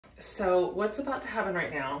So what's about to happen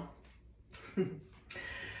right now,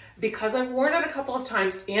 because I've worn it a couple of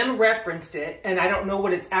times and referenced it, and I don't know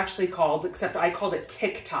what it's actually called, except I called it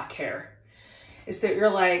TikTok hair, is that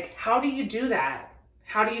you're like, how do you do that?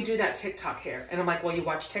 How do you do that TikTok hair? And I'm like, well, you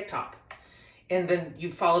watch TikTok and then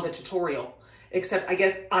you follow the tutorial, except I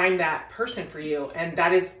guess I'm that person for you. And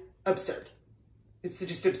that is absurd. It's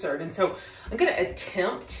just absurd. And so I'm going to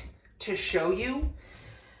attempt to show you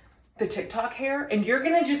the TikTok hair, and you're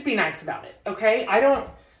going to just be nice about it. Okay. I don't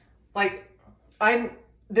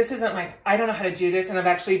know how to do this. And I'm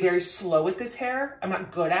actually very slow at this hair. I'm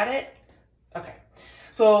not good at it. Okay.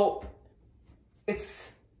 So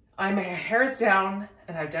my hair is down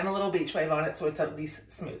and I've done a little beach wave on it. So it's at least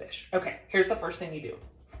smoothish. Okay. Here's the first thing you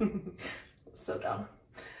do. So dumb.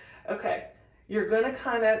 Okay. You're going to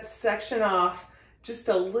kind of section off just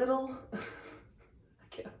a little, I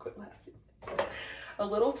can't quit laughing, a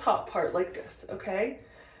little top part like this. Okay.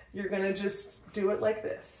 You're going to just do it like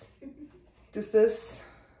this. Just this,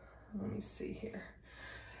 let me see here.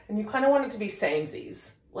 And you kind of want it to be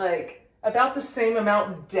samesies, like about the same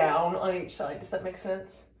amount down on each side. Does that make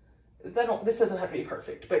sense? This doesn't have to be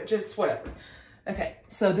perfect, but just whatever. Okay,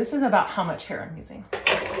 so this is about how much hair I'm using.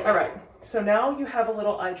 All right, so now you have a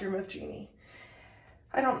little I Dream of Jeannie.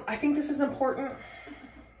 I think this is important.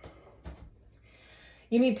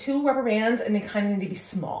 You need 2 rubber bands and they kind of need to be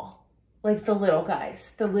small, like the little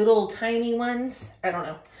guys, the little tiny ones. I don't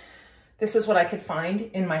know. This is what I could find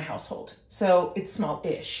in my household. So it's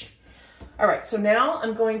small-ish. All right, so now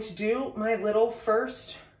I'm going to do my little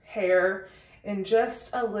first hair in just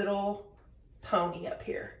a little pony up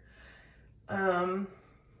here.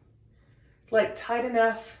 Like tight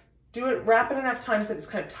enough, wrap it enough times that it's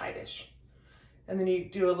kind of tightish. And then you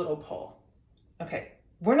do a little pull. Okay,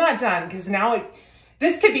 we're not done because now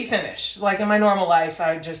this could be finished. Like in my normal life,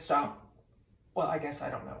 I just don't, well, I guess I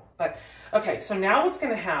don't know. But okay, so now what's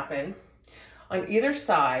gonna happen on either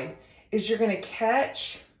side is you're gonna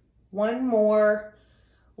catch one more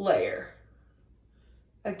layer.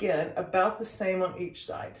 Again, about the same on each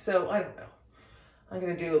side. So I don't know. I'm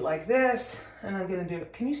gonna do it like this, and I'm gonna do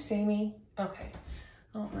it. Can you see me? Okay.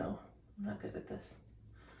 I don't know. I'm not good at this.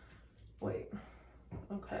 Wait.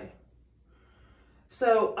 Okay.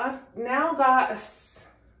 So I've now got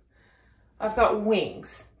I've got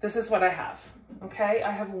wings. This is what I have. Okay.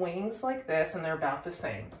 I have wings like this, and they're about the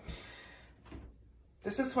same.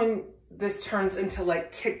 This is when this turns into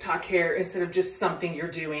like TikTok hair instead of just something you're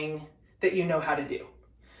doing that you know how to do.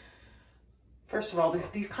 First of all,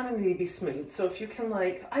 these kind of need to be smooth. So if you can,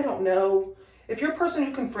 like, I don't know, if you're a person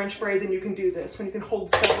who can French braid, then you can do this when you can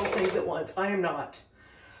hold several things at once. I am not.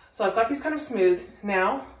 So I've got these kind of smooth.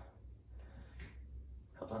 Now,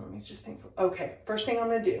 hold on, let me just think. Okay, first thing I'm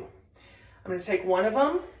gonna do, I'm gonna take one of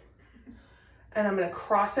them and I'm gonna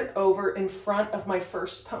cross it over in front of my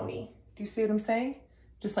first pony. Do you see what I'm saying?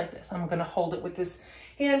 Just like this. I'm gonna hold it with this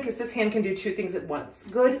hand because this hand can do 2 things at once.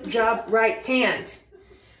 Good job, right hand.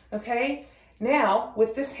 Okay? Now,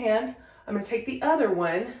 with this hand, I'm gonna take the other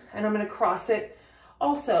one and I'm gonna cross it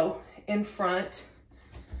also in front.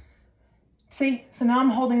 See? So now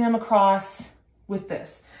I'm holding them across with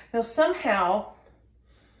this. Now somehow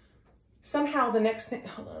the next thing,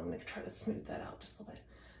 hold on, I'm gonna try to smooth that out just a little bit.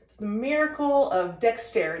 The miracle of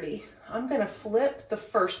dexterity. I'm gonna flip the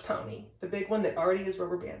first pony, the big one that already is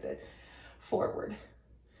rubber banded, forward.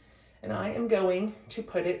 And I am going to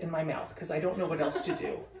put it in my mouth because I don't know what else to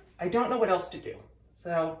do. I don't know what else to do.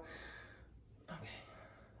 So, okay,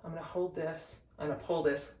 I'm gonna hold this, I'm gonna pull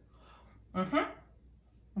this.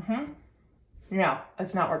 Now,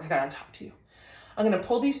 it's not working, I gotta talk to you. I'm gonna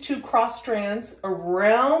pull these 2 cross strands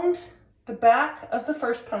around the back of the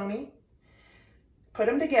first pony, put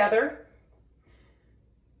them together,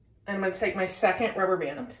 and I'm gonna take my second rubber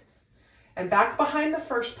band. And back behind the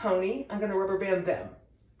first pony, I'm gonna rubber band them.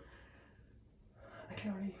 I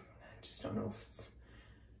just don't know if it's,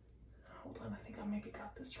 hold on, I think I maybe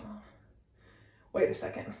got this wrong. Wait a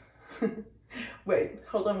second. Wait,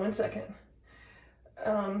 hold on 1 second.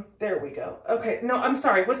 There we go. Okay, no, I'm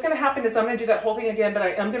sorry. What's gonna happen is I'm gonna do that whole thing again, but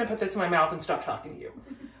I'm gonna put this in my mouth and stop talking to you.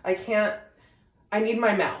 I need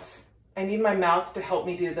my mouth. I need my mouth to help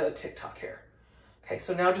me do the TikTok hair. Okay,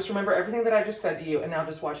 so now just remember everything that I just said to you, and now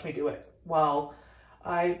just watch me do it while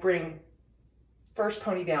I bring first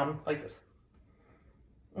pony down like this.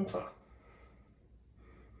 Okay.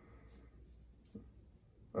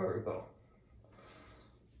 There we go.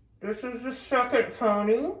 This is the second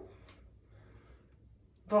pony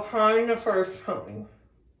behind the first pony.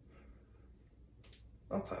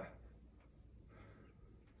 Okay.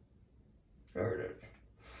 There it is.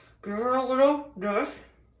 Give her a little this.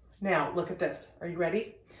 Now, look at this. Are you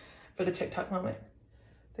ready? for the TikTok moment.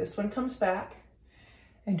 This one comes back,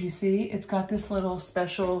 and you see it's got this little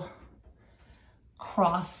special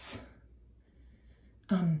cross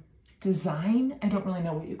design. I don't really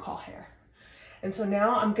know what you call hair. And so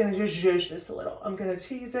now I'm gonna just zhuzh this a little. I'm gonna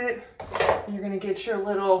tease it, and you're gonna get your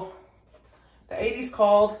little, the 80s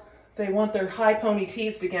called, they want their high pony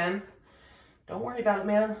teased again. Don't worry about it,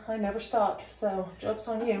 man. I never stopped, so joke's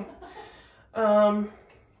on you.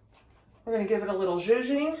 We're gonna give it a little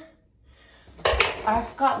zhuzhing.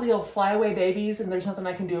 I've got little flyaway babies and there's nothing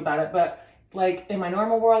I can do about it, but like in my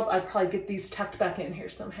normal world, I'd probably get these tucked back in here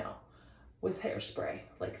somehow with hairspray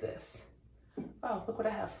like this. Oh, look what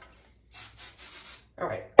I have. All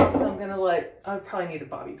right, so I'm gonna I probably need a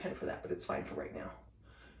bobby pin for that, but it's fine for right now.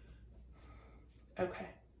 Okay.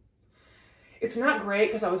 It's not great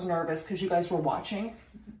because I was nervous because you guys were watching.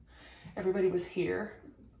 Everybody was here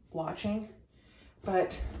watching,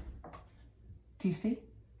 but do you see?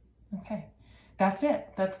 Okay, that's it.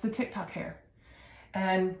 That's the TikTok hair.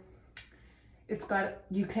 And it's got,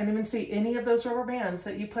 you can't even see any of those rubber bands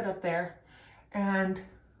that you put up there. And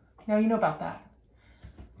now you know about that.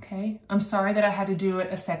 Okay, I'm sorry that I had to do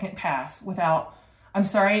it a second pass without, I'm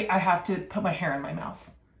sorry I have to put my hair in my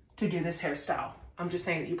mouth to do this hairstyle. I'm just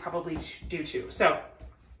saying that you probably do too. So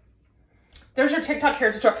there's your TikTok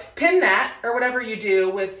hair tutorial. Pin that or whatever you do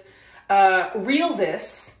with, reel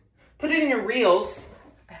this, put it in your reels.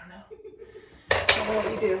 I don't know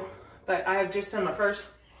what you do, but I have just done my first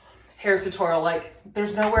hair tutorial. Like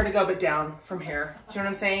there's nowhere to go but down from here. Do you know what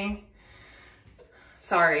I'm saying?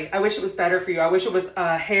 Sorry, I wish it was better for you. I wish it was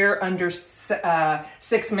hair under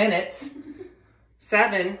 6 minutes,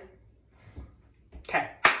 7. Okay.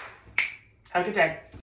 Have a good day.